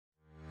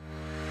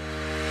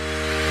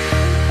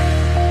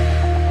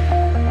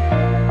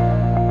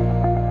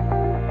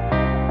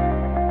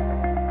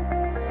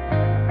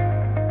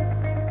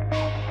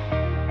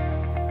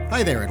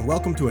Hi there, and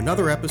welcome to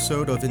another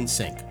episode of In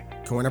Sync,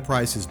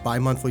 CoEnterprise's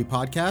bi-monthly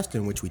podcast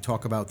in which we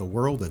talk about the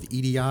world of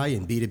EDI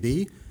and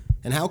B2B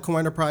and how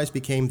CoEnterprise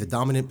became the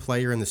dominant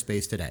player in the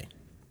space today.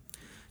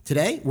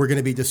 Today, we're going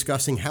to be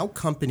discussing how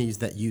companies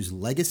that use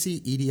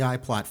legacy EDI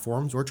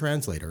platforms or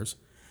translators,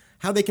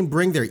 how they can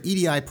bring their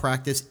EDI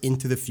practice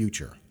into the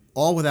future,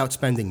 all without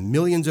spending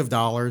millions of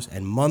dollars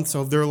and months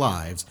of their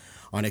lives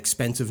on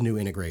expensive new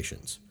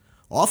integrations.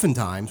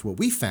 Oftentimes, what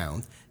we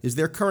found is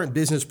their current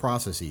business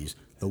processes,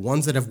 the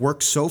ones that have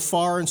worked so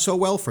far and so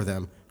well for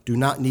them, do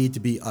not need to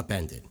be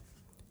upended.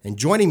 And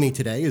joining me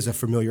today is a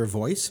familiar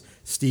voice,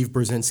 Steve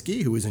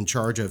Brzezinski, who is in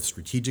charge of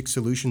strategic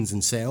solutions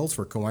and sales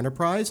for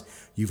CoEnterprise.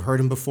 You've heard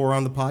him before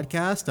on the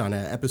podcast on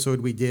an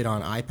episode we did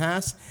on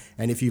iPass.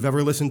 And if you've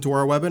ever listened to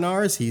our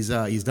webinars,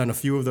 he's done a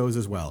few of those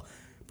as well.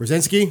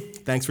 Brzezinski,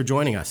 thanks for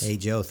joining us. Hey,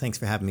 Joe. Thanks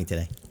for having me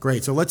today.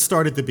 Great. So let's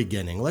start at the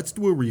beginning. Let's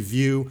do a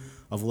review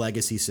of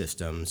legacy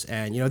systems.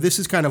 And, this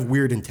is kind of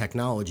weird in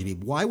technology.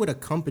 Why would a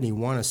company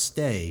want to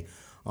stay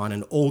on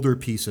an older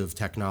piece of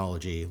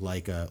technology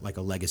like a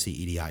legacy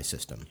EDI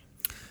system?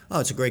 Oh,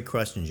 it's a great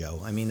question,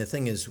 Joe. I mean, the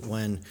thing is,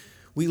 when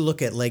we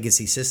look at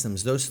legacy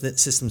systems, those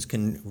systems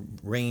can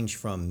range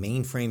from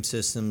mainframe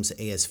systems,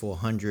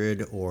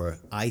 AS400, or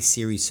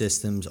iSeries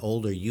systems,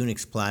 older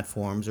Unix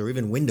platforms, or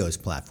even Windows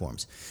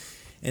platforms.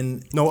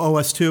 And no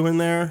OS2 in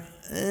there?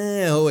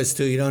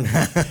 OS2, you don't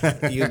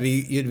have, you'd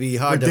be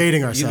hard We're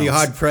dating ourselves. You'd be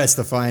hard pressed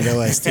to find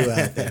OS2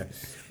 out there.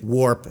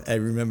 Warp, I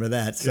remember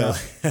that. So,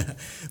 yeah.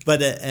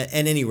 But at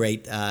any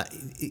rate,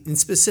 and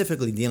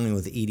specifically dealing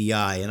with EDI,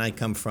 and I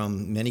come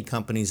from many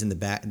companies in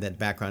that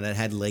background that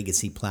had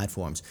legacy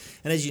platforms.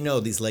 And as you know,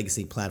 these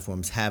legacy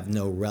platforms have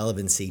no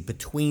relevancy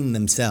between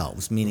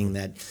themselves, meaning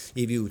that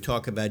if you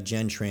talk about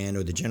GenTran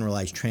or the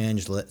Generalized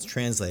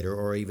Translator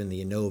or even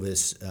the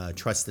Innovus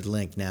Trusted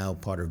Link, now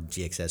part of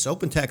GXS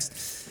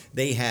OpenText,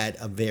 they had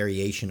a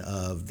variation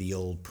of the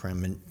old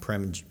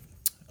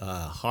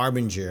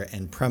Harbinger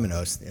and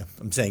Preminos.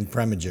 I'm saying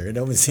Preminger. It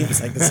almost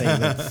seems like the same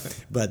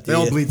thing. But they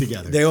all bleed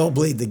together. They all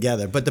bleed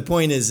together. But the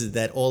point is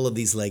that all of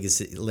these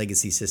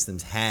legacy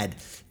systems had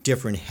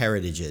different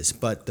heritages.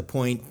 But the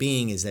point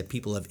being is that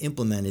people have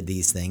implemented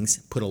these things,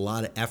 put a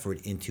lot of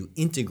effort into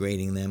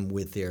integrating them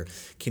with their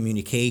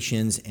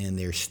communications and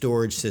their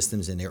storage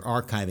systems and their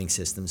archiving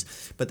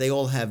systems. But they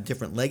all have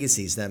different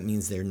legacies. That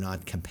means they're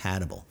not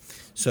compatible.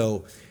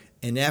 So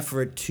an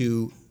effort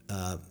to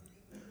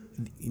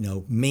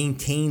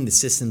maintain the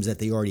systems that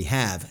they already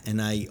have.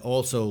 And I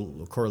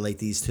also correlate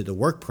these to the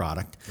work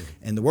product,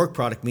 and the work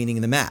product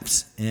meaning the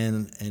maps.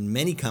 And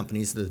many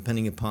companies,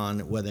 depending upon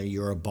whether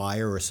you're a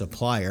buyer or a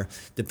supplier,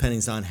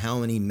 depends on how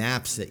many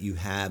maps that you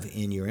have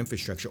in your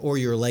infrastructure or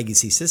your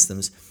legacy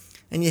systems,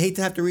 and you hate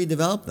to have to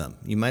redevelop them.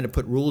 You might have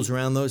put rules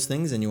around those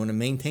things and you want to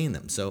maintain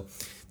them. So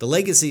the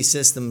legacy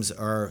systems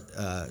are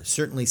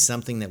certainly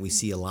something that we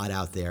see a lot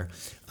out there.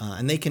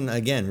 And they can,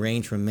 again,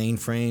 range from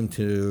mainframe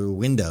to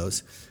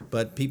Windows,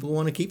 but people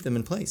want to keep them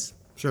in place.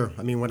 Sure.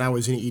 I mean, when I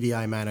was an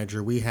EDI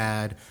manager, we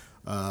had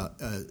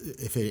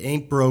if it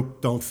ain't broke,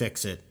 don't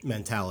fix it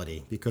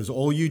mentality. Because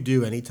all you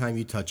do anytime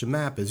you touch a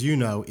map, as you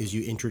know, is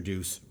you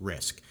introduce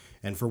risk.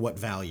 And for what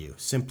value?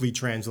 Simply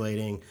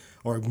translating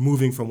or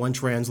moving from one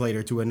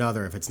translator to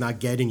another, if it's not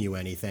getting you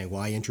anything,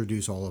 why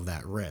introduce all of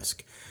that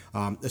risk?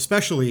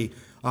 Especially,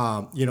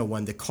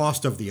 when the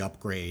cost of the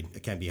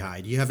upgrade can be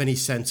high. Do you have any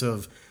sense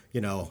of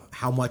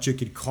how much it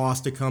could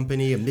cost a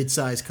company, a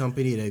mid-sized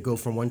company, to go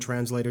from one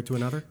translator to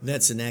another?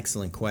 That's an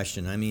excellent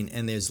question. I mean,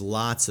 and there's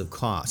lots of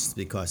costs,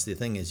 because the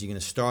thing is, you're going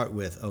to start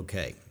with,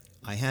 okay,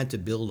 I had to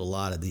build a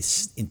lot of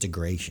this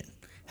integration.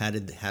 How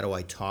do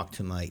I talk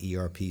to my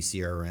ERP,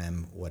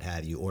 CRM, what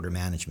have you, order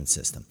management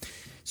system?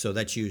 So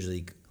that's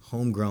usually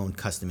homegrown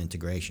custom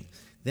integration.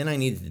 Then I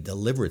needed to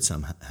deliver it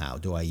somehow.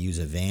 Do I use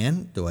a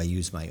van? Do I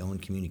use my own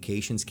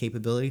communications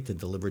capability to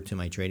deliver it to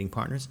my trading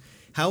partners?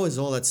 How is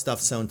all that stuff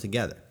sewn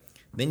together?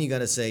 Then you got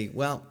to say,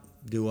 well,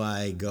 do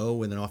I go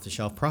with an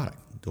off-the-shelf product?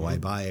 Do I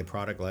buy a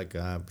product like,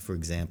 for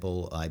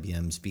example,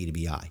 IBM's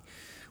B2BI,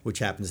 which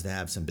happens to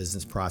have some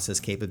business process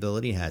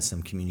capability, has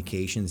some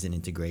communications and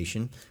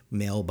integration,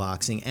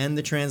 mailboxing, and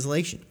the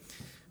translation.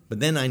 But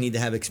then I need to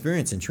have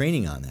experience and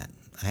training on that.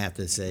 I have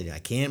to say, I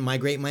can't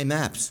migrate my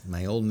maps.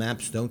 My old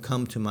maps don't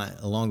come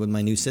along with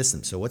my new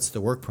system. So what's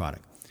the work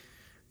product?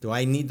 Do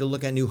I need to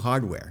look at new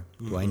hardware?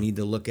 Do I need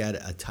to look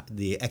at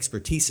the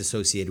expertise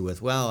associated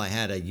with, I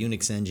had a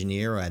Unix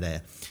engineer, or I had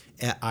a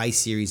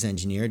iSeries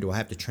engineer. Do I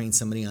have to train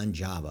somebody on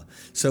Java?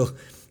 So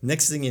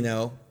next thing you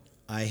know,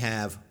 I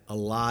have a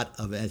lot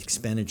of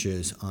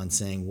expenditures on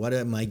saying, what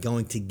am I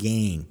going to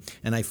gain?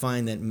 And I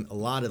find that a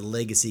lot of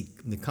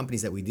the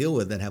companies that we deal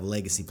with that have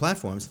legacy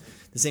platforms,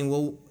 they're saying,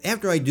 well,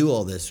 after I do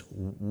all this,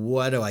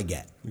 what do I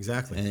get?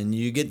 Exactly. And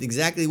you get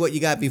exactly what you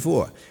got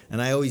before.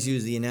 And I always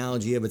use the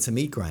analogy of it's a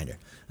meat grinder.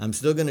 I'm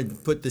still going to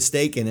put the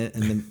steak in it,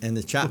 and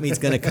the chopped meat's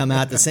going to come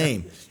out the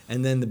same.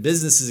 And then the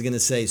business is going to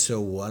say, so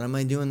what am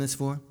I doing this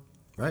for?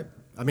 Right.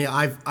 I mean,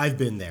 I've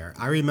been there.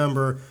 I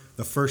remember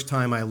the first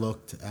time I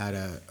looked at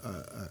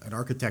an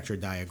architecture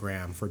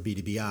diagram for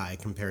B2BI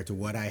compared to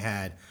what I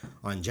had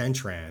on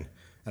GenTran,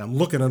 And I'm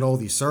looking at all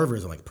these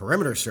servers. I'm like,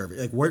 perimeter server.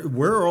 Like,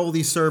 where are all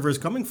these servers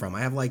coming from?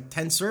 I have like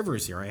 10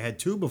 servers here. I had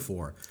 2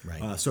 before.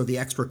 Right. So the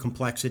extra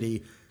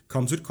complexity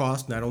comes with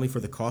cost, not only for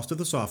the cost of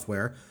the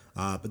software,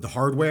 but the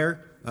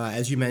hardware,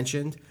 as you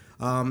mentioned,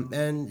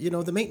 and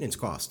the maintenance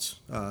costs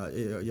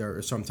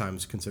are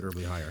sometimes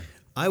considerably higher.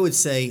 I would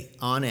say,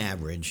 on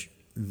average,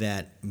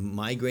 that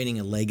migrating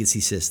a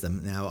legacy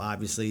system, now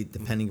obviously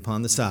depending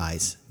upon the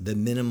size, the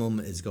minimum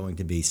is going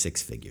to be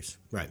 6 figures.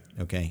 Right.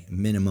 Okay,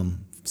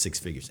 minimum 6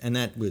 figures. And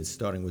that was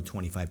starting with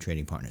 25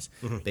 trading partners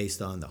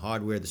based on the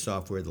hardware, the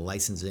software, the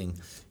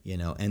licensing,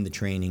 and the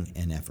training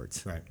and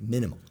efforts. Right.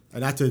 Minimum.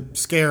 And not to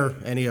scare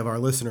any of our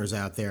listeners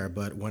out there,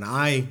 but when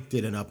I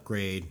did an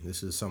upgrade,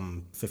 this is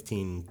some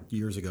 15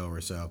 years ago or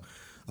so,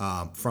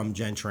 from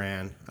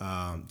Gentran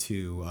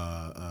to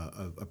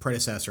a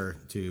predecessor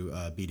to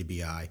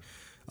B2BI,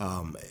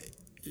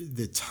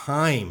 the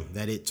time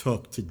that it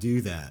took to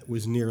do that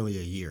was nearly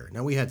a year.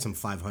 Now, we had some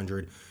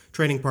 500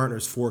 trading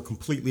partners, 4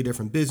 completely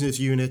different business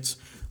units,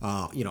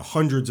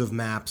 hundreds of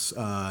maps,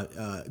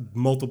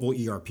 multiple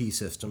ERP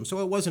systems. So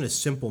it wasn't a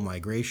simple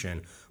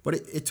migration, but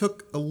it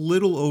took a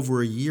little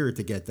over a year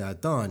to get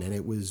that done, and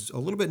it was a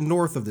little bit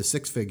north of the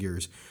 6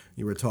 figures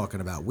you were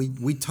talking about.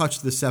 We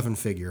touched the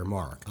 7-figure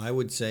mark. I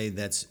would say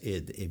that's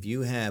it. If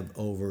you have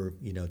over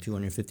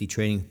 250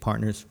 trading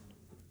partners,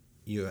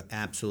 you're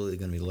absolutely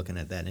going to be looking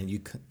at that, and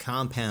you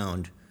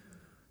compound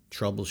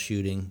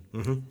troubleshooting.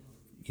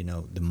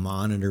 The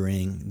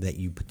monitoring that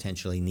you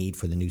potentially need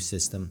for the new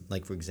system.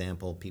 Like, for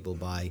example, people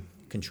buy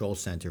Control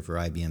Center for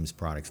IBM's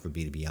products for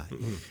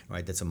B2BI,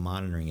 right? That's a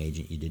monitoring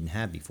agent you didn't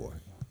have before.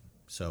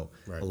 So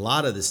a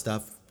lot of the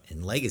stuff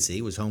in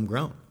legacy was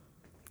homegrown.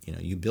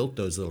 You built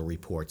those little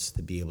reports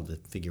to be able to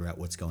figure out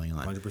what's going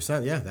on.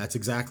 100%, yeah, that's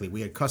exactly.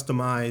 We had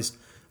customized,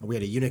 we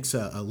had a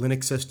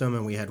Linux system,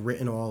 and we had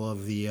written all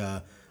of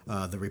the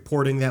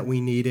reporting that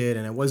we needed,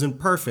 and it wasn't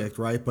perfect,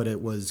 right? But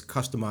it was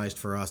customized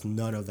for us.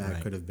 None of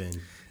that could have been.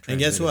 And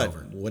guess what?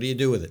 Over. What do you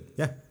do with it?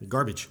 Yeah,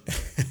 garbage.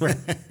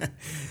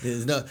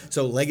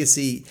 So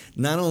legacy,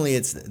 not only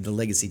it's the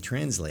legacy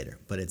translator,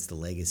 but it's the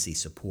legacy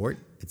support,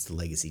 it's the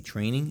legacy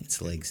training, it's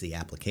the legacy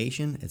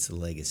application, it's the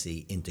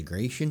legacy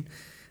integration.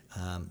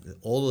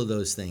 All of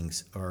those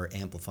things are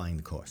amplifying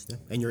the cost. Yeah.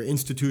 And your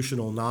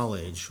institutional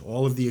knowledge,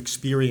 all of the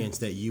experience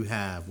that you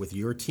have with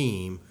your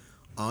team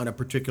on a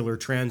particular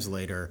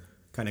translator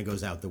kind of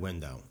goes out the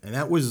window. And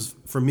that was,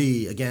 for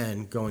me,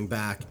 again, going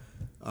back,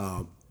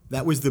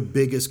 that was the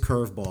biggest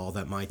curveball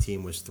that my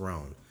team was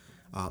thrown.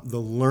 The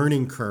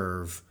learning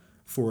curve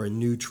for a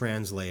new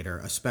translator,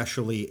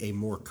 especially a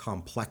more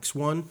complex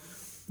one,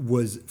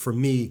 was, for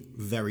me,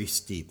 very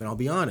steep. And I'll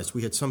be honest,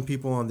 we had some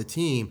people on the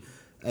team,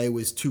 it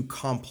was too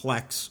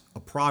complex a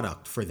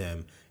product for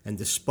them. And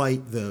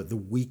despite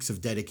the weeks of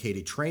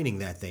dedicated training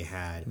that they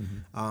had,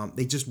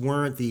 they just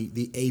weren't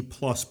the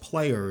A-plus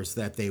players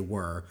that they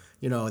were.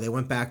 They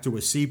went back to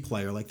a C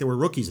player like they were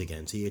rookies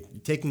again. So you're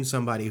taking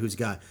somebody who's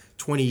got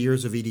 20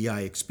 years of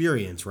EDI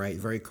experience, right?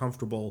 Very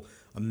comfortable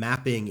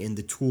mapping in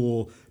the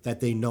tool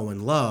that they know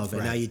and love,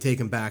 and now you take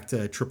them back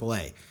to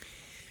AAA.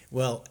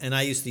 Well, and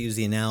I used to use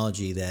the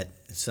analogy that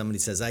somebody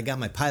says, I got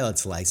my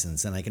pilot's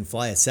license and I can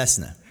fly a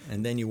Cessna.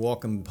 And then you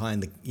walk them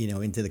behind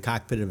into the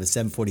cockpit of a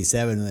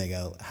 747 and they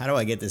go, how do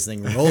I get this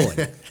thing rolling?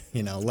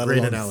 Let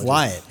alone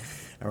fly it.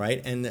 All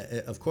right. And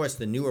of course,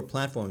 the newer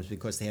platforms,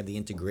 because they have the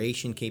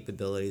integration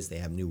capabilities, they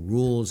have new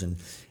rules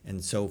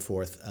and so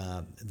forth,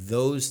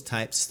 those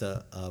types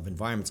of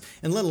environments.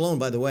 And let alone,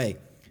 by the way,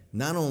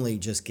 not only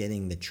just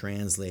getting the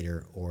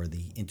translator or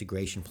the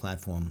integration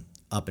platform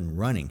up and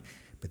running,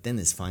 but then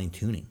there's fine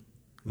tuning,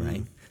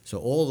 right? So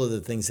all of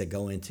the things that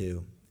go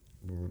into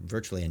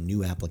virtually a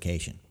new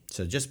application.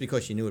 So just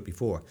because you knew it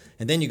before,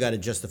 and then you got to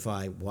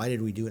justify, why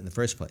did we do it in the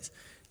first place?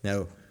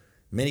 Now,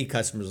 many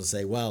customers will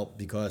say, well,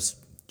 because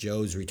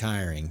Joe's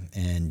retiring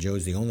and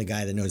Joe's the only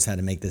guy that knows how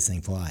to make this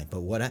thing fly. But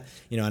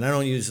and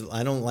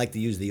I don't like to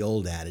use the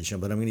old adage,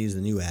 but I'm going to use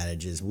the new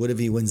adage is, what if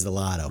he wins the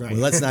lotto? Right.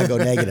 Well, let's not go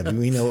negative.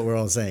 We know what we're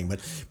all saying, but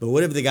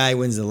what if the guy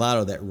wins the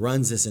lotto that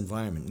runs this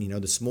environment?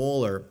 The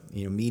smaller,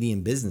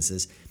 medium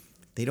businesses,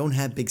 they don't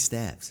have big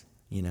staffs.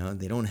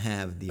 They don't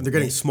have the. And they're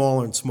getting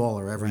smaller and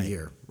smaller every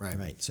year.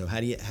 Right. So how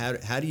do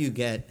you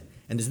get?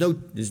 And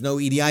there's no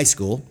EDI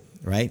school.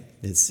 Right,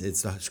 it's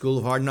the school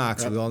of hard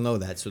knocks. Yep. We all know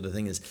that. So the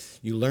thing is,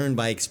 you learn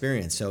by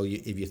experience. So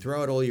if you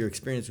throw out all your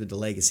experience with the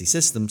legacy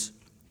systems,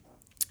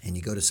 and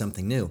you go to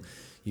something new,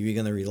 you're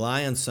going to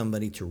rely on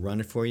somebody to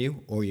run it for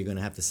you, or you're going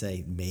to have to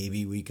say,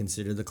 maybe we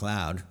consider the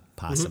cloud,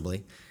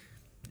 possibly,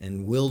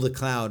 and will the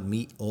cloud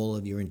meet all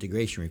of your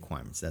integration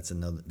requirements? That's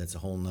a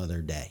whole nother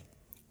day.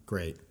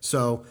 Great.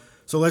 So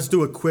let's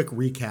do a quick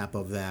recap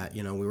of that.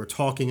 We were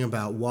talking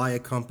about why a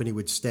company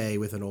would stay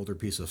with an older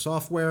piece of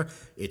software,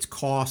 its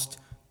cost,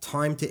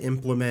 time to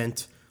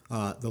implement,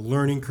 the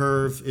learning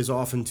curve is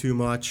often too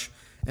much.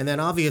 And then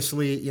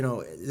obviously,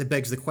 it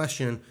begs the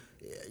question,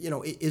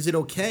 is it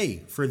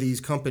okay for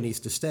these companies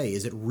to stay?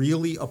 Is it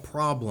really a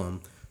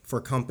problem for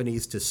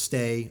companies to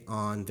stay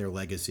on their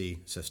legacy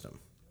system?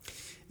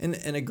 And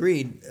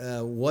agreed,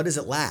 what does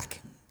it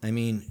lack? I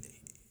mean,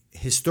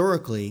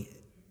 historically,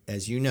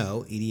 as you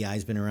know, EDI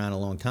has been around a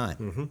long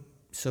time.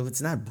 So if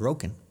it's not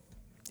broken,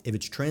 if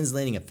it's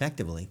translating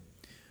effectively,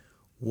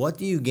 what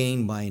do you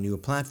gain by a newer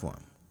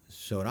platform?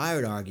 So what I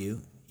would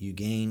argue, you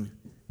gain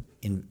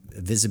in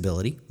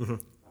visibility,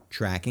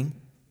 tracking,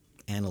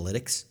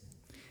 analytics.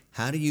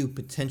 How do you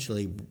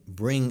potentially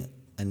bring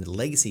a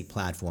legacy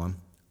platform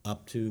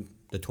up to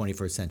the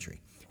 21st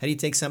century? How do you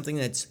take something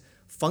that's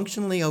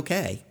functionally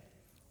okay,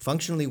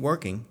 functionally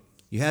working,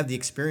 you have the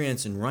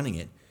experience in running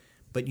it,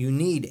 but you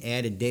need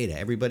added data.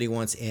 Everybody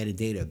wants added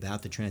data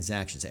about the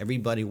transactions.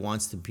 Everybody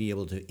wants to be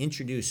able to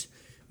introduce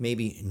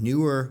maybe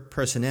newer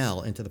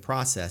personnel into the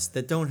process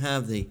that don't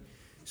have the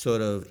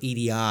sort of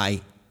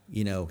EDI,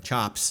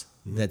 chops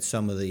that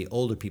some of the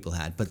older people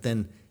had. But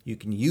then you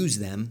can use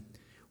them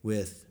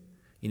with,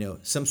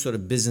 some sort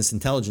of business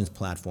intelligence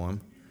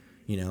platform,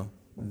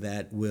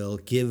 that will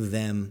give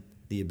them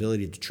the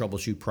ability to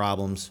troubleshoot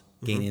problems,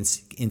 gain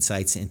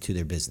insights into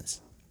their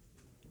business.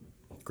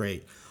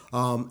 Great.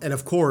 And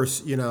of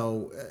course,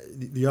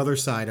 the other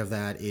side of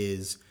that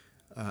is,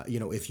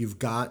 if you've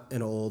got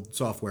an old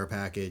software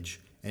package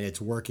and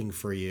it's working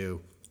for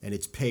you and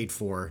it's paid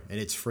for and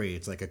it's free,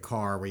 it's like a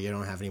car where you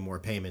don't have any more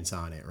payments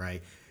on it,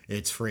 right?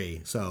 It's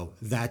free. So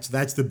that's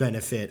the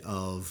benefit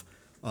of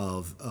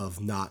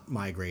not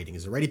migrating.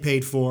 It's already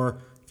paid for.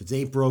 If it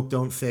ain't broke,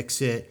 don't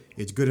fix it.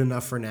 It's good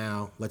enough for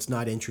now. Let's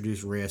not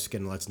introduce risk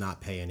and let's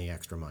not pay any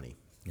extra money.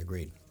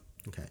 Agreed.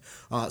 Okay.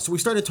 So we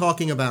started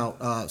talking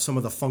about some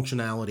of the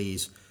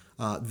functionalities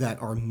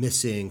that are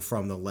missing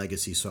from the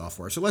legacy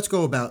software. So let's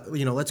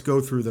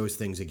go through those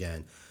things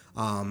again.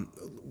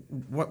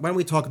 Why don't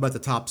we talk about the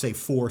top, say,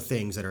 4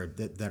 things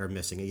that are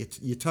missing?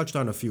 You touched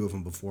on a few of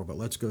them before, but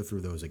let's go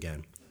through those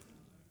again.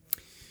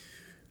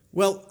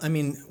 Well,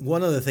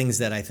 one of the things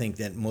that I think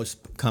that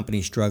most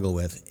companies struggle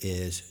with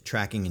is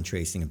tracking and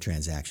tracing of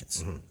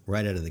transactions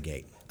right out of the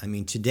gate.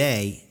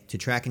 Today, to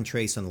track and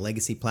trace on the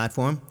legacy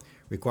platform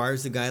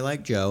requires a guy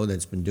like Joe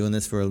that's been doing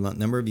this for a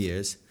number of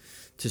years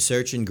to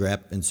search and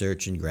grep and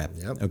search and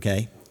grep. Yep.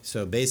 Okay?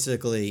 So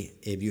basically,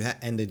 if you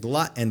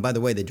and by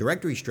the way, the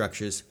directory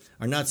structures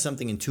are not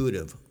something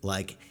intuitive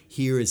like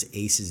here is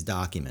ACE's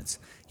documents.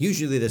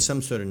 Usually there's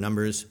some sort of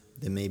numbers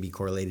that may be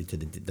correlated to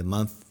the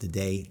month, the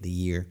day, the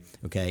year,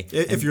 okay?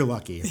 If you're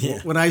lucky. Yeah.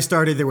 When I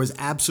started, there was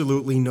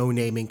absolutely no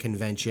naming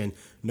convention,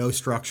 no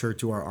structure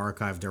to our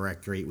archive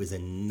directory. It was a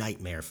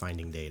nightmare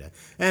finding data.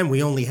 And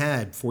we only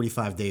had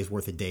 45 days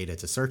worth of data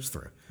to search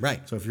through.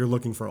 Right. So if you're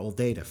looking for old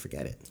data,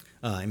 forget it.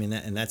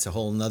 And that's a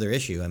whole other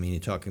issue. You're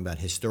talking about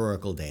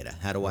historical data.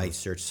 How do I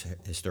search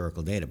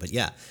historical data? But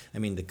yeah,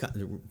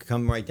 to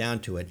come right down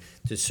to it,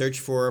 to search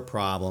for a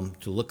problem,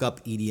 to look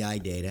up EDI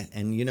data.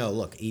 And,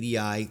 look,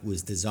 EDI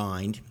was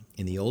designed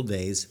in the old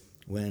days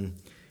when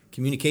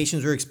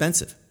communications were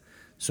expensive.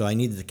 So I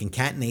needed to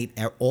concatenate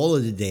all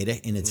of the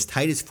data in its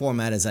tightest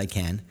format as I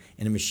can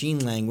in a machine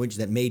language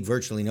that made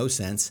virtually no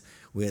sense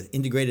with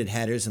integrated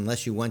headers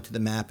unless you went to the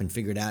map and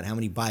figured out how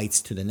many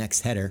bytes to the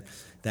next header,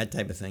 that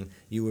type of thing.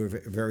 It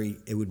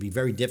would be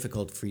very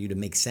difficult for you to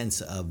make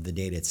sense of the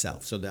data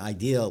itself. So the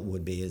ideal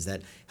would be is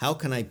that how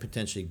can I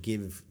potentially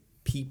give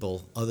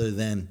people other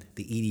than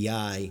the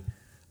EDI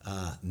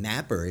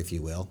mapper, if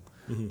you will,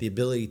 the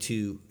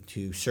ability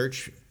to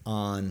search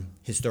on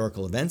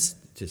historical events,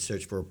 to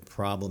search for a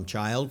problem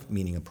child,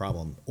 meaning a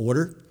problem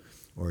order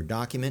or a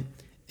document,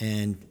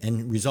 and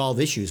resolve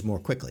issues more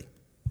quickly.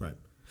 Right.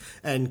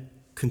 And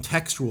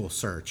contextual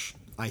search,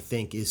 I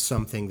think, is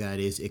something that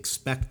is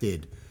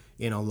expected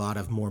in a lot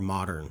of more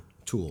modern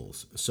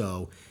tools.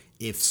 So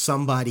if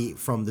somebody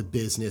from the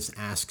business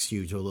asks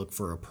you to look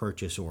for a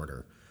purchase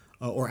order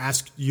or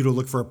asks you to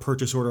look for a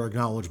purchase order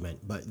acknowledgement,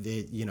 but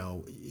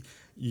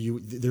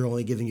they're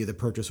only giving you the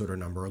purchase order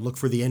number. Or look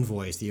for the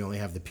invoice, you only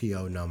have the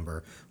PO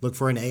number. Look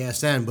for an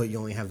ASN, but you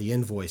only have the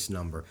invoice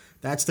number.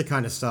 That's the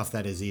kind of stuff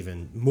that is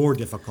even more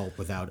difficult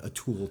without a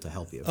tool to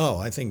help you. Oh,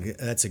 I think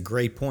that's a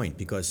great point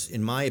because,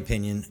 in my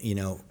opinion,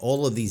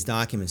 all of these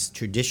documents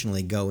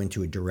traditionally go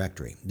into a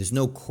directory. There's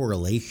no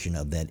correlation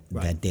of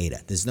that data.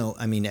 There's no.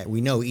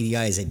 We know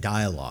EDI is a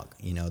dialogue.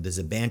 There's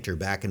a banter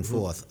back and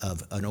forth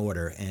of an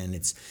order and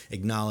its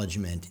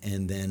acknowledgement,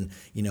 and then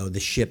the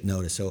ship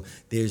notice. So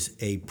there's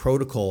a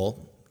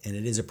protocol, and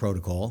it is a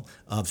protocol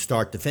of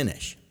start to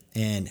finish,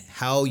 and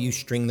how you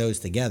string those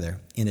together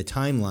in a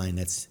timeline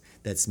that's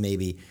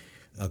maybe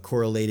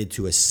correlated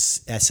to a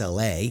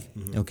SLA,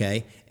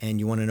 okay, and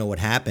you want to know what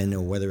happened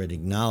or whether it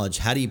acknowledged.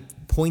 How do you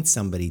point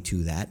somebody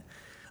to that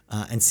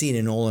and see it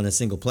in a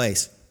single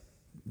place?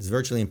 It's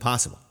virtually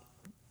impossible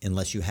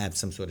unless you have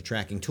some sort of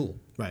tracking tool.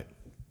 Right.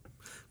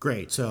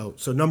 Great. So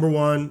number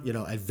one,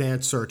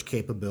 advanced search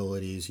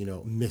capabilities,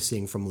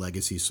 missing from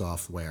legacy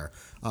software.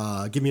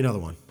 Give me another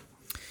one.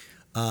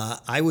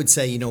 I would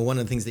say, one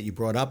of the things that you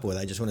brought up with,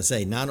 I just want to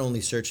say, not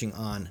only searching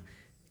on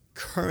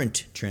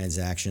current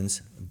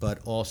transactions, but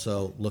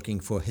also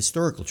looking for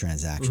historical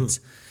transactions.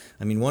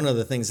 One of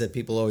the things that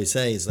people always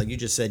say is, like you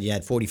just said, you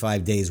had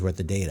 45 days worth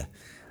of data.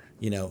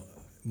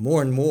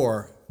 More and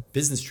more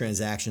business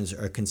transactions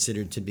are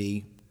considered to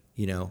be,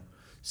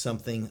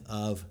 something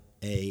of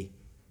a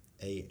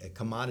a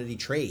commodity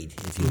trade,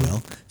 if you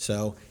will.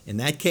 So in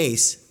that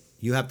case,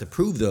 you have to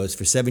prove those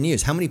for 7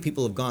 years. How many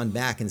people have gone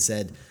back and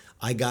said,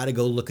 I got to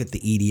go look at the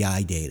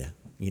EDI data?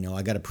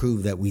 I got to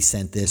prove that we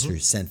sent this or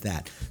sent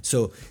that.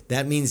 So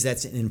that means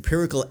that's an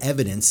empirical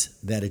evidence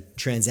that a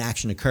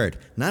transaction occurred.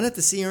 Not at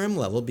the CRM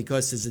level,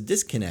 because there's a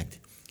disconnect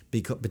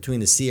between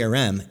the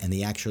CRM and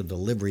the actual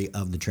delivery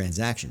of the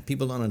transaction.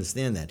 People don't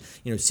understand that.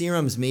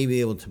 CRMs may be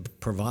able to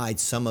provide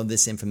some of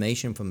this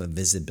information from a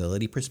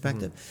visibility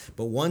perspective,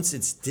 but once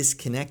it's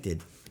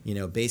disconnected,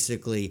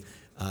 basically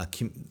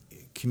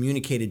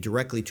communicated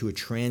directly to a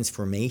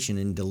transformation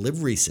and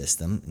delivery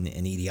system,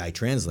 an EDI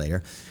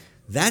translator,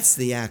 that's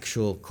the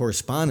actual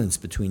correspondence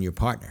between your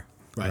partner,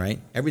 right?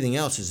 Everything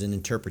else is an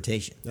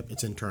interpretation. Yep,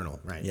 it's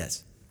internal, right?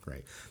 Yes.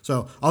 Great.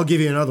 So I'll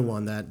give you another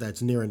one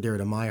that's near and dear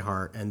to my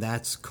heart, and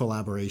that's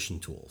collaboration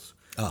tools.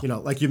 Oh.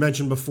 Like you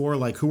mentioned before,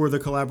 like who are the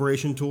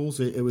collaboration tools?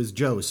 It was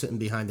Joe sitting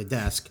behind the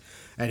desk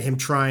and him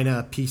trying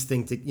to piece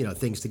things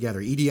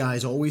together. EDI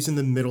is always in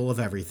the middle of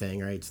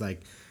everything, right? It's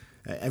like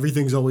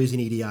everything's always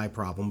an EDI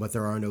problem, but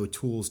there are no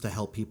tools to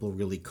help people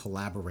really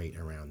collaborate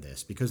around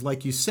this. Because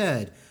like you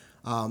said,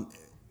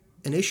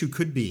 an issue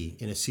could be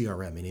in a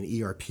CRM, in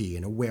an ERP,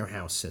 in a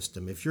warehouse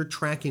system. If you're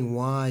tracking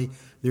why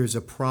there's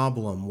a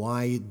problem,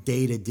 why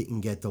data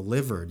didn't get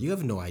delivered, you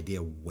have no idea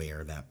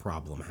where that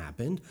problem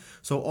happened.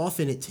 So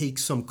often it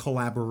takes some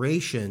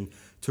collaboration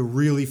to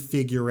really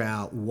figure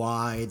out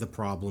why the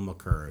problem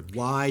occurred.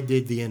 Why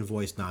did the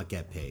invoice not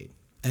get paid?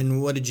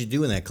 And what did you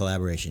do in that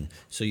collaboration?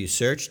 So you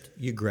searched,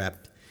 you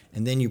grepped,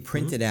 and then you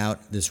printed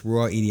out this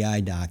raw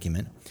EDI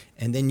document,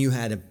 and then you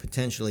had to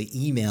potentially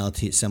email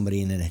to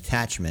somebody in an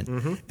attachment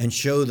and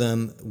show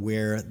them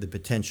where the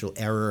potential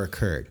error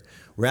occurred,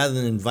 rather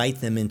than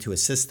invite them into a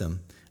system,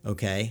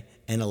 okay,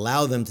 and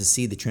allow them to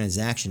see the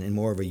transaction in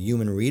more of a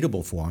human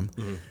readable form,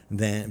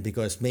 than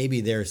because maybe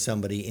there's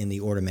somebody in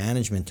the order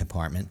management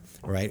department,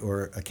 right,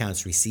 or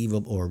accounts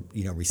receivable, or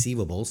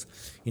receivables,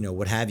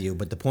 what have you.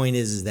 But the point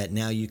is that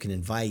now you can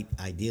invite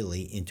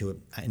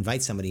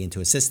somebody into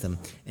a system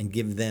and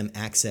give them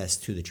access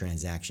to the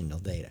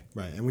transactional data.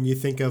 Right, and when you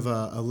think of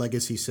a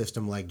legacy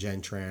system like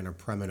Gentran or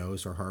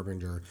Premonos or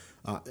Harbinger,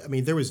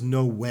 there was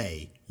no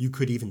way you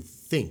could even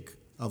think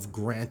of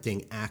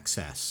granting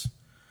access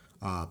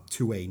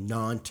to a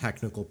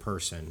non-technical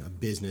person, a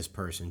business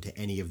person, to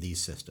any of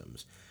these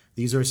systems.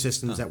 These are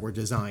systems that were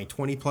designed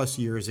 20 plus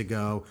years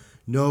ago,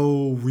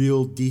 no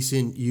real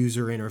decent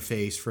user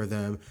interface for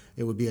them.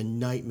 It would be a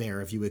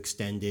nightmare if you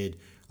extended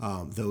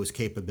those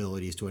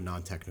capabilities to a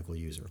non-technical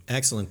user.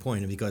 Excellent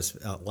point, because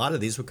a lot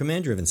of these were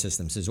command-driven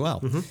systems as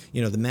well.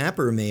 The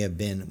mapper may have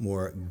been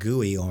more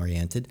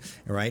GUI-oriented,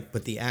 right?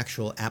 But the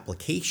actual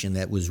application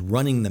that was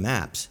running the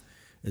maps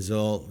is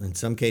all, in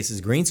some cases,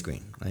 green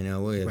screen. I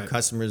know we have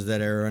customers that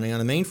are running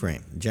on the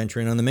mainframe,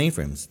 Gentran on the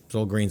mainframe. It's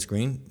all green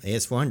screen,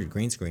 AS400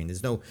 green screen.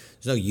 There's no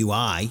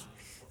UI,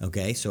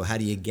 okay? So how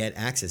do you get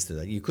access to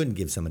that? You couldn't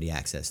give somebody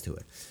access to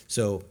it.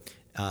 So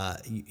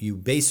you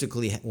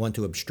basically want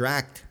to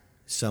abstract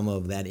some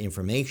of that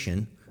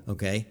information,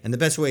 okay? And the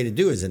best way to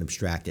do is to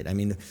abstract it.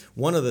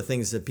 One of the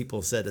things that people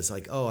have said is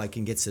like, I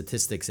can get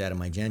statistics out of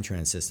my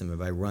Gentran system if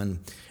I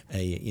run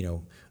a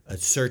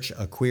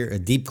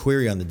deep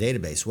query on the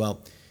database.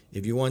 Well,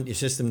 if you want your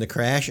system to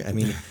crash,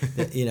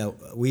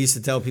 we used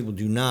to tell people,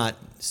 do not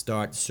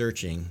start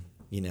searching,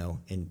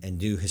 and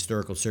do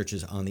historical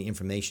searches on the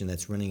information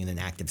that's running in an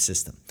active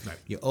system. Right.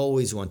 You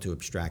always want to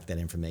abstract that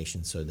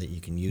information so that you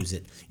can use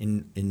it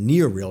in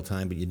near real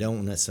time, but you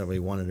don't necessarily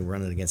want to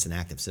run it against an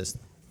active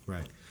system.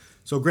 Right.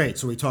 So great.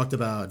 So we talked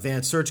about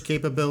advanced search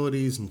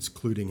capabilities,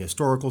 including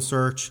historical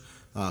search,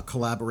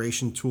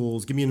 collaboration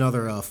tools. Give me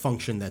another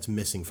function that's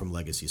missing from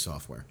legacy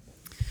software.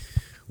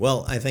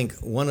 Well, I think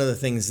one of the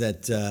things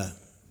that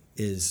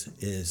is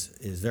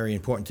very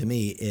important to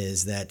me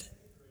is that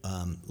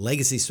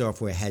legacy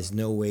software has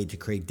no way to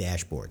create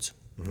dashboards.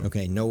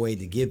 Okay, no way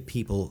to give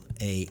people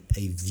a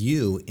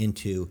view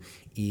into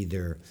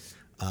either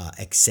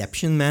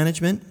exception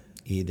management.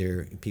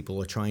 Either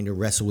people are trying to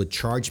wrestle with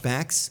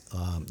chargebacks.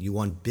 You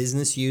want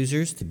business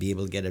users to be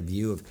able to get a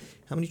view of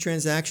how many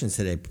transactions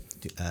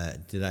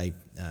did I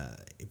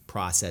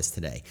process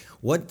today?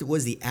 What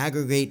was the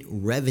aggregate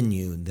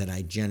revenue that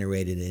I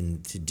generated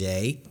in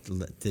today,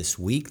 this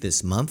week,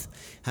 this month?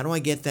 How do I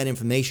get that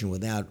information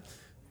without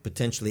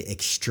potentially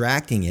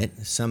extracting it,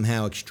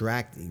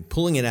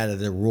 pulling it out of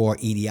the raw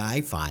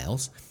EDI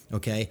files,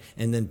 okay,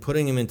 and then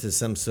putting them into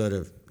some sort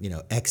of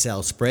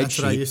Excel spreadsheet. That's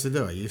what I used to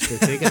do. I used to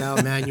take it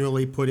out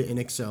manually, put it in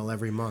Excel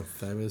every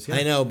month.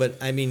 I know, but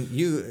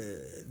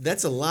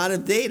that's a lot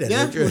of data.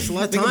 Yeah, it's a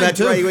lot of time. Think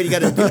about what you got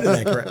to do to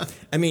that. Correct.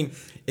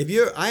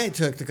 I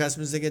talk to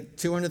customers that get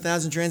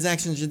 200,000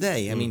 transactions a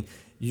day.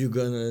 You're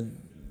gonna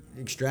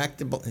extract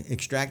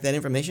that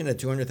information at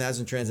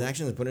 200,000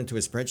 transactions and put it into a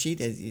spreadsheet.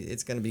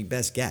 It's going to be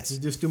best guess. You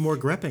just do more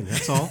grepping.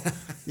 That's all.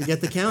 You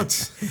get the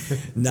counts.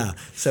 No.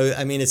 So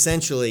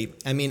essentially,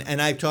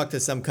 and I've talked to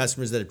some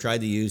customers that have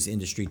tried to use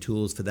industry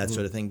tools for that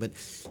sort of thing. But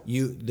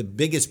the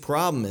biggest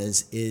problem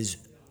is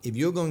if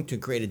you're going to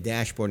create a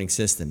dashboarding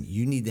system,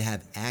 you need to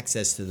have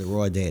access to the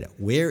raw data.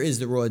 Where is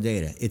the raw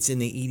data? It's in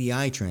the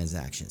EDI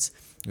transactions,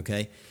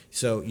 okay?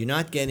 So you're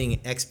not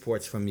getting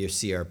exports from your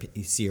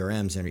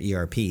CRMs and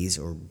ERPs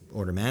or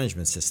order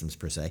management systems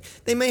per se.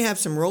 They may have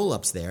some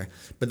roll-ups there,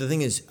 but the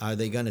thing is, are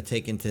they going to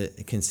take into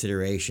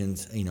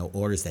considerations,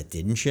 orders that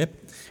didn't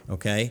ship?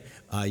 Okay,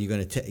 you're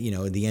going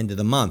to, at the end of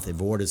the month,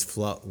 if orders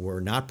were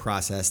not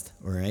processed,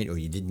 all right, or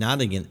you did not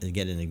get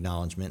an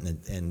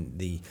acknowledgement, and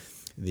the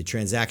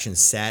transaction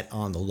sat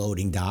on the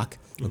loading dock,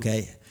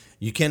 okay. Mm-hmm.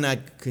 You cannot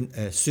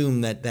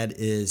assume that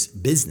is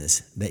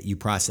business that you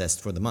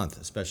processed for the month,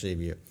 especially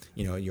if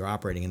you're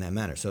operating in that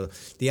manner. So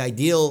the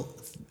ideally,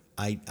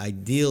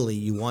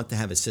 you want to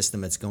have a system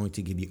that's going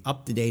to give you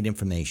up-to-date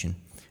information,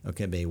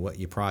 okay, babe, what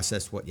you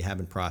processed, what you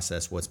haven't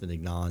processed, what's been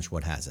acknowledged,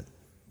 what hasn't.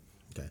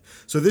 Okay.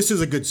 So this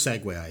is a good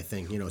segue, I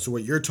think. So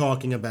what you're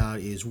talking about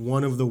is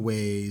one of the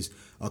ways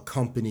a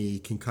company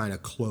can kind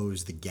of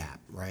close the gap,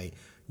 right?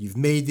 You've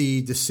made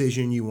the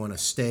decision you want to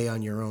stay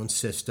on your own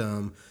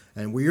system.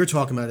 And what you're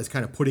talking about is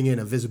kind of putting in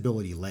a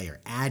visibility layer,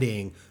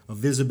 adding a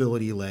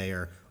visibility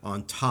layer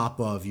on top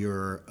of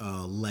your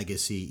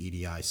legacy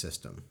EDI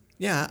system.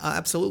 Yeah,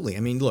 absolutely. I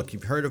mean, look,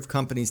 you've heard of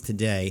companies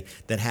today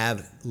that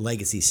have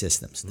legacy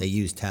systems. Mm-hmm. They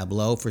use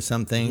Tableau for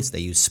some things. Mm-hmm.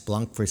 They use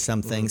Splunk for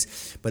some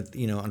things. But,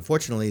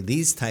 unfortunately,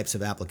 these types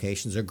of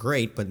applications are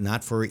great, but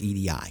not for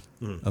EDI.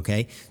 Mm-hmm.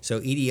 Okay?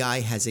 So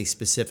EDI has a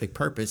specific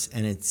purpose,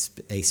 and it's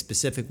a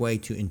specific way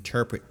to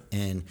interpret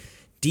and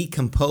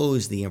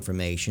decompose the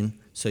information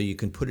so you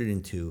can put it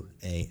into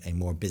a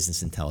more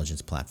business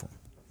intelligence platform.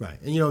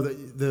 Right. And,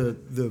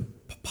 the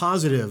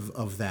positive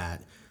of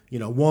that,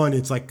 one,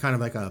 it's like kind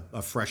of like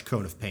a fresh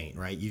coat of paint,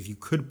 right? If you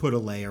could put a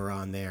layer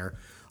on there,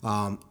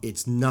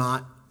 it's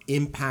not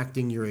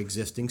impacting your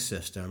existing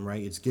system,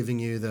 right? It's giving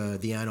you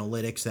the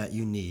analytics that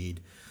you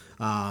need.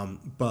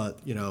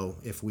 But,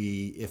 if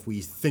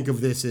we think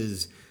of this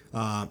as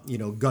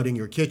gutting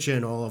your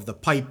kitchen, all of the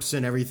pipes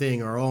and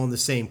everything are all in the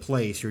same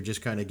place. You're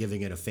just kind of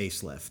giving it a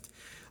facelift.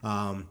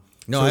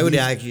 I would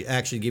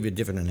actually give you a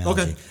different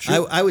analogy. Okay,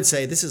 sure. I would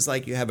say this is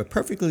like you have a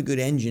perfectly good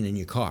engine in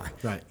your car.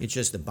 Right. It's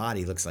just the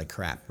body looks like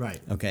crap. Right.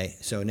 Okay.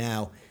 So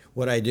now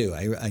what I do,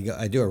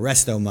 I do a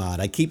resto mod.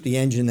 I keep the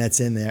engine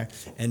that's in there,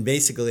 and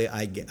basically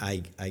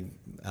I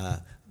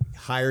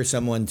hire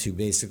someone to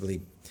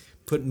basically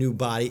put new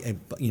body,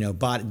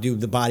 do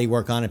the body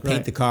work on it, paint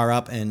right. the car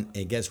up, and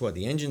guess what?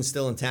 The engine's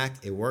still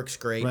intact. It works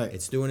great. Right.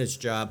 It's doing its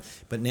job.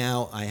 But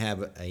now I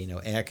have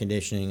air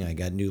conditioning. I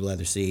got new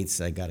leather seats.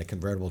 I got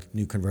a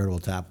new convertible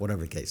top.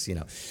 Whatever the case,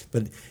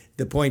 But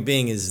the point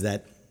being is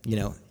that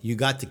you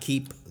got to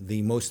keep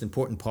the most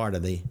important part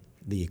of the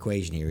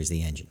equation here is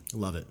the engine.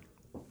 Love it.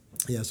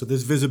 Yeah. So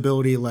this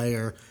visibility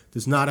layer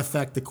does not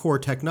affect the core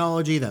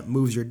technology that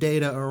moves your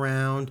data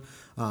around.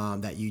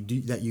 That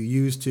you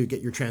use to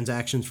get your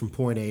transactions from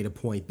point A to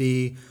point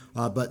B,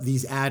 but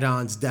these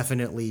add-ons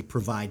definitely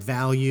provide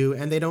value,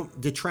 and they don't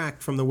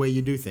detract from the way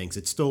you do things.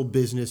 It's still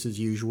business as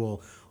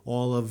usual.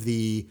 All of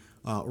the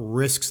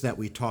risks that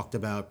we talked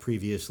about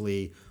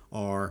previously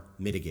are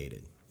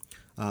mitigated.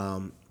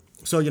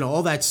 So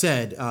all that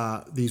said,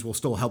 these will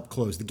still help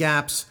close the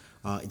gaps.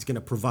 It's going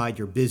to provide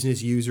your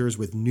business users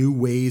with new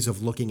ways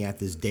of looking at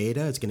this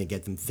data. It's going to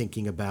get them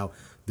thinking about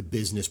the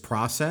business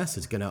process.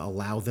 It's going to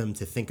allow them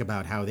to think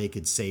about how they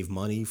could save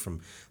money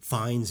from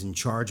fines and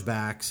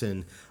chargebacks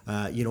and,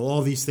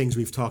 all these things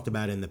we've talked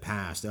about in the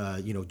past,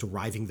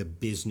 deriving the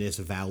business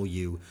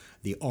value,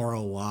 the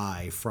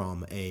ROI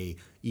from a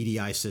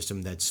EDI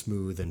system that's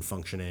smooth and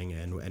functioning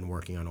and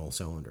working on all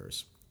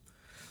cylinders.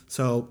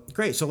 So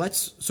great. So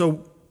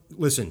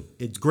listen,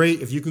 it's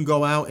great if you can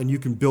go out and you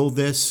can build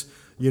this,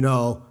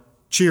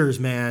 cheers,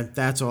 man.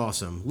 That's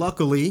awesome.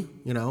 Luckily,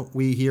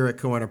 we here at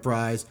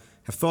Co-Enterprise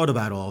have thought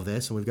about all of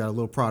this, and we've got a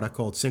little product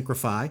called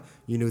Syncrify.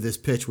 You knew this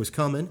pitch was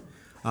coming.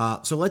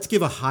 So let's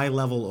give a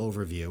high-level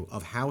overview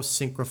of how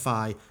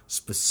Syncrify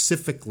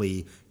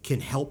specifically can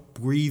help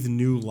breathe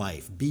new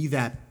life, be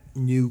that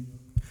new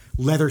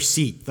leather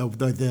seat,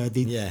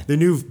 the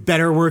new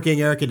better working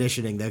air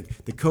conditioning,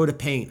 the coat of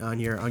paint on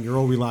your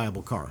old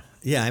reliable car.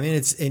 Yeah, I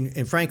mean,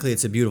 and frankly,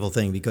 it's a beautiful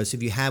thing because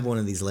if you have one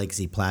of these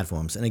legacy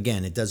platforms, and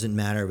again, it doesn't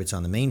matter if it's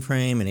on the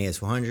mainframe, an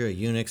AS400, a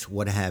Unix,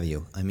 what have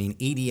you. I mean,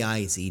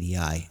 EDI is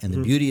EDI, and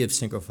the beauty of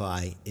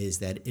Syncrify is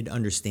that it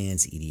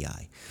understands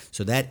EDI.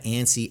 So that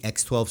ANSI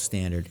X12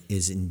 standard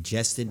is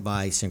ingested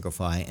by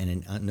Syncrify, and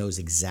it knows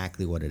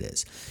exactly what it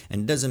is.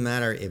 And it doesn't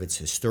matter if it's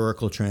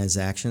historical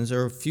transactions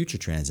or future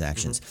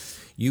transactions.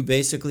 You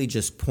basically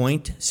just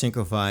point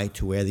Syncrify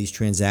to where these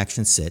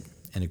transactions sit,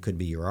 and it could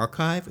be your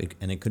archive,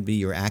 and it could be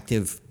your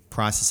active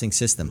processing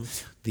system.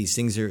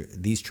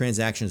 These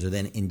transactions are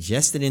then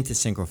ingested into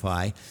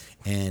Syncrify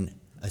and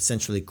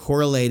essentially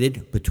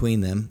correlated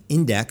between them,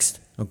 indexed,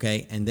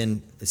 okay, and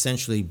then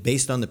essentially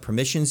based on the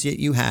permissions that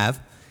you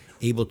have,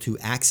 able to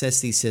access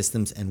these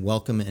systems and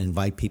welcome and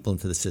invite people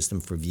into the system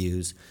for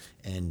views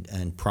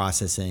and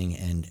processing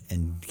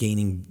and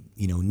gaining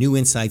new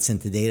insights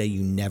into data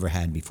you never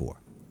had before.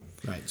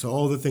 Right. So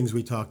all the things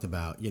we talked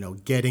about,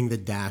 getting the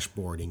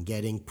dashboarding,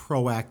 getting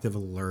proactive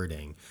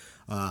alerting,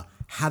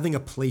 having a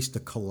place to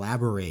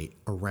collaborate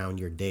around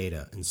your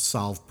data and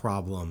solve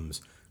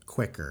problems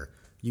quicker.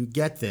 You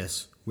get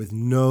this with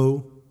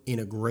no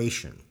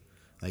integration.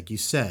 Like you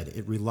said,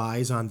 it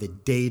relies on the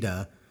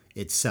data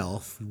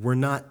itself. We're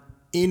not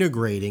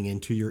integrating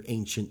into your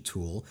ancient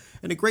tool.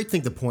 And a great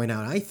thing to point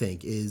out, I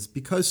think, is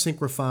because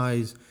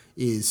Syncrifi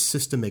is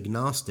system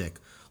agnostic,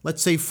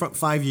 let's say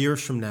 5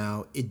 years from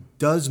now, it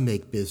does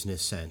make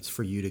business sense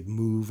for you to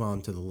move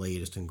on to the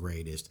latest and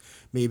greatest.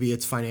 Maybe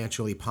it's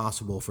financially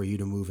possible for you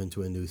to move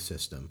into a new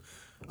system.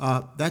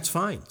 That's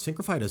fine.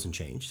 Syncrifi doesn't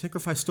change.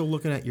 Syncrifi is still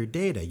looking at your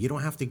data. You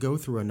don't have to go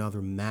through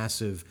another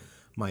massive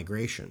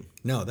migration.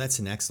 No, that's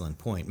an excellent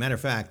point. Matter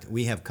of fact,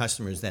 we have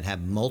customers that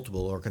have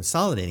multiple or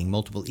consolidating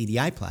multiple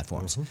EDI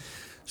platforms. Mm-hmm.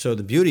 So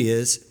the beauty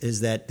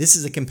is that this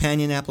is a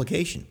companion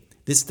application.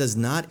 This does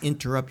not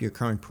interrupt your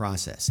current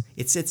process.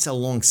 It sits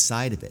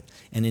alongside of it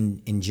and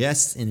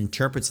ingests and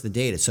interprets the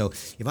data. So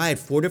if I had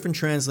 4 different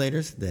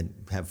translators that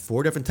have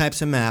 4 different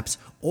types of maps,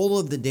 all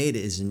of the data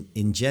is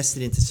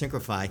ingested into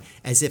Syncrifi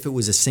as if it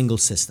was a single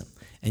system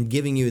and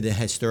giving you the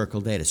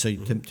historical data. So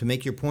to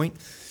make your point,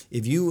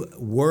 if you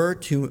were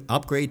to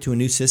upgrade to a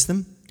new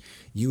system,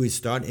 you would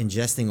start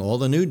ingesting all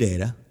the new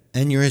data,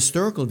 and your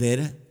historical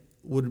data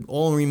would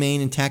all remain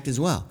intact as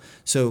well.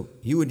 So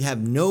you would have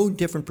no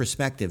different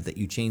perspective that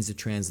you change the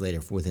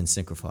translator within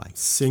Syncrifi.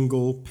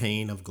 Single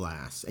pane of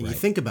glass. And right. You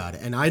think about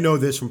it, and I know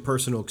this from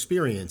personal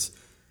experience,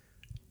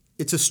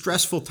 it's a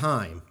stressful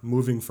time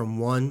moving from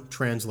one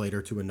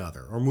translator to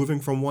another or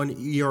moving from one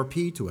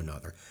ERP to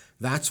another.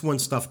 That's when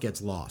stuff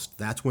gets lost.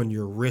 That's when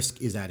your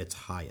risk is at its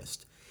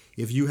highest.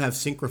 If you have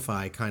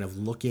Syncrifi kind of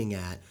looking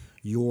at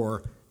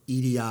your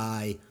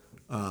EDI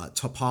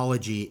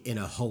topology in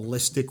a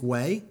holistic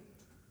way,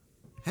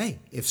 hey,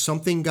 if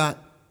something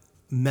got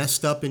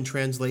messed up in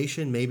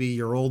translation, maybe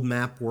your old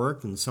map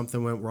worked and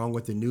something went wrong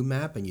with the new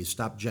map and you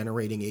stopped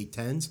generating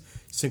 810s,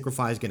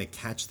 Syncrifi is going to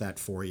catch that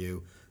for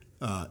you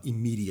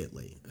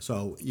immediately.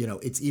 So,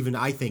 it's even,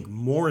 I think,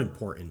 more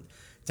important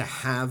to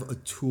have a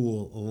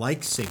tool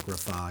like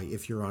Syncrifi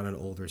if you're on an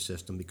older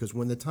system, because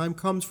when the time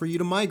comes for you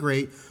to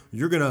migrate,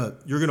 you're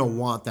gonna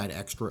want that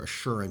extra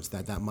assurance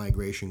that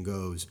migration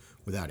goes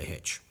without a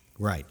hitch.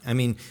 Right. I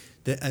mean,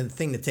 the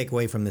thing to take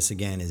away from this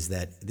again is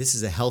that this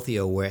is a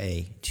healthier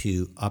way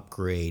to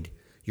upgrade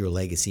your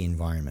legacy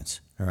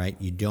environments. All right.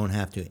 You don't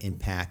have to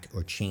impact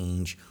or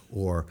change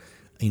or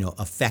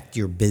affect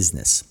your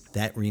business.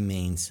 That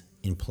remains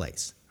in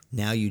place.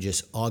 Now you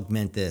just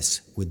augment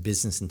this with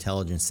business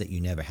intelligence that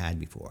you never had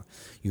before.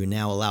 You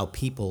now allow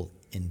people,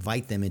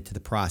 invite them into the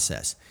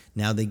process.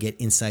 Now they get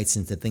insights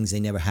into things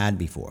they never had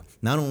before.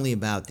 Not only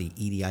about the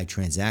EDI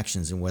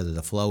transactions and whether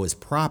the flow is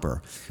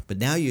proper, but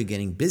now you're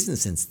getting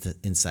business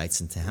insights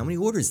into how many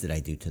orders did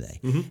I do today?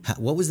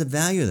 Mm-hmm. What was the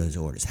value of those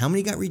orders? How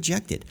many got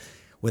rejected?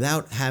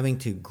 Without having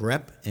to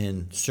grep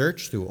and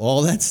search through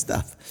all that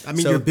stuff. I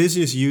mean, your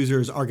business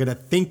users are going to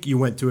think you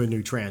went to a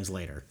new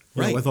translator.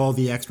 Right. With all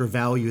the extra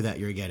value that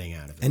you're getting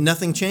out of it. And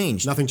nothing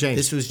changed. Nothing changed.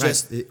 This was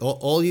just,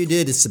 all you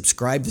did is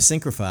subscribe to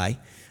Syncrifi,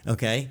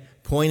 okay,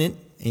 point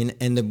it,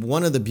 and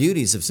one of the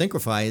beauties of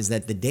Syncrifi is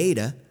that the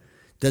data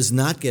does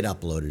not get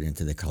uploaded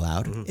into the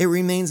cloud. Mm-hmm. It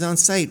remains on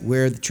site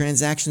where the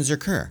transactions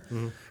occur.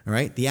 Mm-hmm. All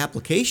right. The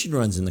application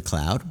runs in the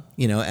cloud,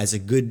 as a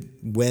good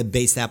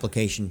web-based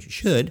application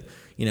should.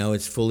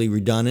 It's fully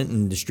redundant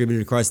and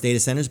distributed across data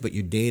centers, but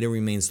your data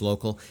remains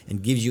local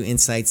and gives you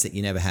insights that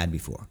you never had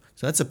before.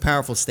 So that's a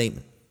powerful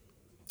statement.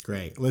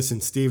 Great.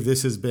 Listen, Steve,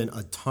 this has been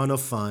a ton of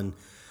fun.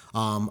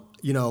 To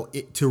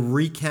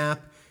recap,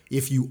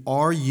 if you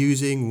are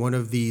using one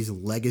of these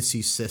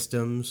legacy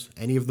systems,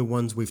 any of the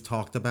ones we've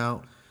talked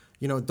about,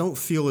 don't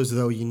feel as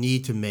though you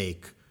need to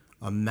make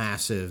a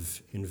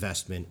massive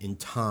investment in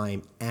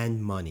time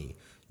and money.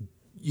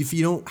 If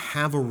you don't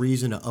have a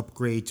reason to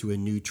upgrade to a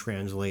new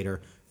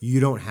translator, you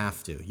don't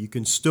have to. You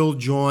can still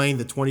join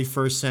the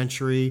 21st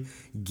century,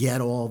 get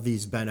all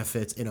these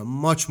benefits in a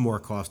much more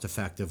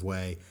cost-effective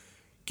way.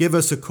 Give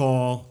us a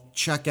call,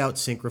 check out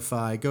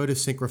Syncrifi, go to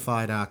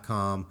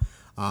syncrifi.com,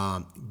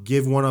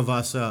 give one of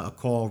us a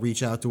call,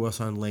 reach out to us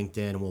on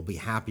LinkedIn, and we'll be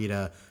happy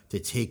to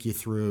take you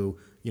through,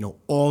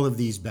 all of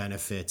these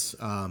benefits.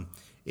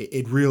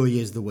 It really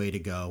is the way to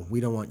go.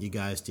 We don't want you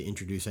guys to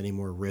introduce any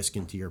more risk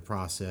into your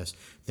process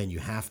than you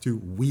have to.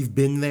 We've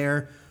been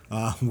there.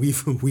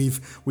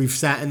 We've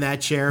sat in that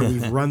chair.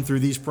 We've run through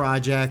these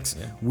projects.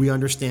 Yeah. We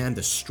understand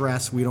the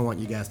stress. We don't want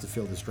you guys to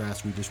feel the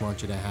stress. We just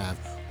want you to have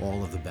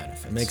all of the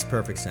benefits. Makes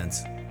perfect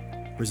sense.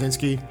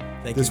 Brzezinski,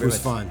 this was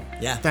fun.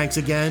 Yeah. Thanks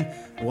again.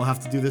 We'll have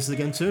to do this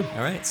again soon.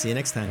 All right. See you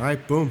next time. All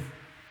right. Boom.